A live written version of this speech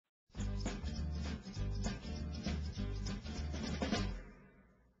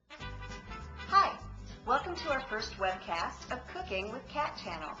Welcome to our first webcast of Cooking with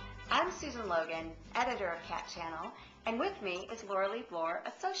CatChannel. I'm Susan Logan, editor of CatChannel, and with me is Laura Lee Bloor,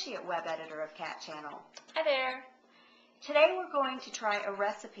 associate web editor of CatChannel. Hi there. Today we're going to try a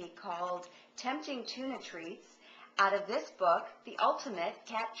recipe called Tempting Tuna Treats out of this book, The Ultimate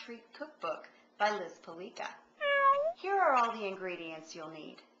Cat Treat Cookbook by Liz Palika. Here are all the ingredients you'll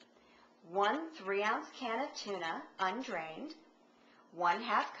need. 1 3-ounce can of tuna, undrained, 1/2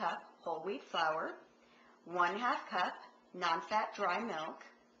 cup whole wheat flour, 1/2 cup non-fat dry milk,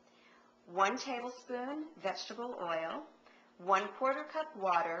 1 tablespoon vegetable oil, 1/4 cup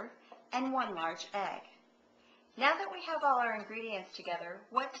water, and 1 large egg. Now that we have all our ingredients together,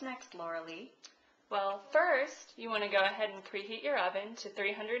 what's next, Laura Lee? Well, first, you want to go ahead and preheat your oven to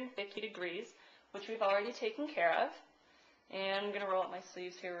 350 degrees, which we've already taken care of. And I'm going to roll up my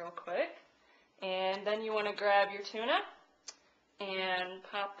sleeves here real quick. And then you want to grab your tuna and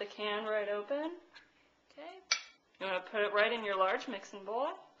pop the can right open. Okay. You want to put it right in your large mixing bowl.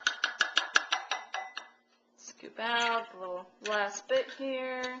 Scoop out the little last bit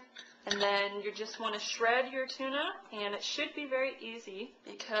here. And then you just want to shred your tuna, and it should be very easy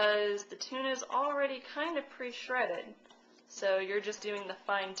because the tuna is already kind of pre-shredded. So you're just doing the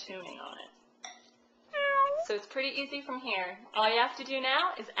fine tuning on it. So it's pretty easy from here. All you have to do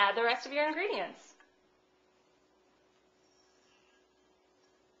now is add the rest of your ingredients.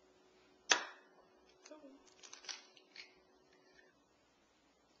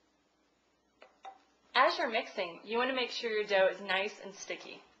 As you're mixing, you want to make sure your dough is nice and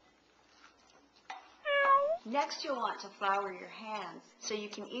sticky. Next, you'll want to flour your hands so you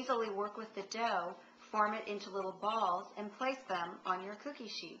can easily work with the dough, form it into little balls, and place them on your cookie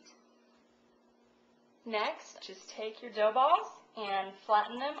sheet. Next, just take your dough balls and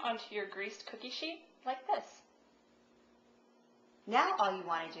flatten them onto your greased cookie sheet like this. Now all you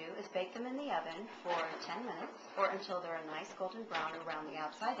want to do is bake them in the oven for 10 minutes or until they're a nice golden brown around the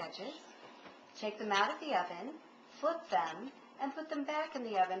outside edges. Take them out of the oven, flip them, and put them back in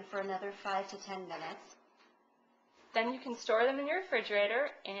the oven for another 5 to 10 minutes. Then you can store them in your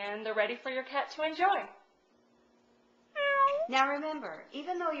refrigerator and they're ready for your cat to enjoy. Now remember,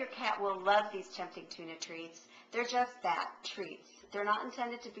 even though your cat will love these tempting tuna treats, they're just that, treats. They're not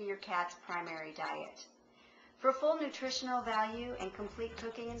intended to be your cat's primary diet. For full nutritional value and complete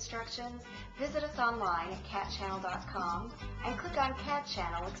cooking instructions, visit us online at CatChannel.com and click on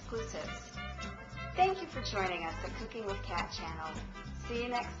CatChannel exclusives. Thank you for joining us at Cooking with CatChannel. See you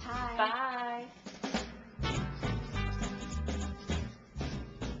next time. Bye.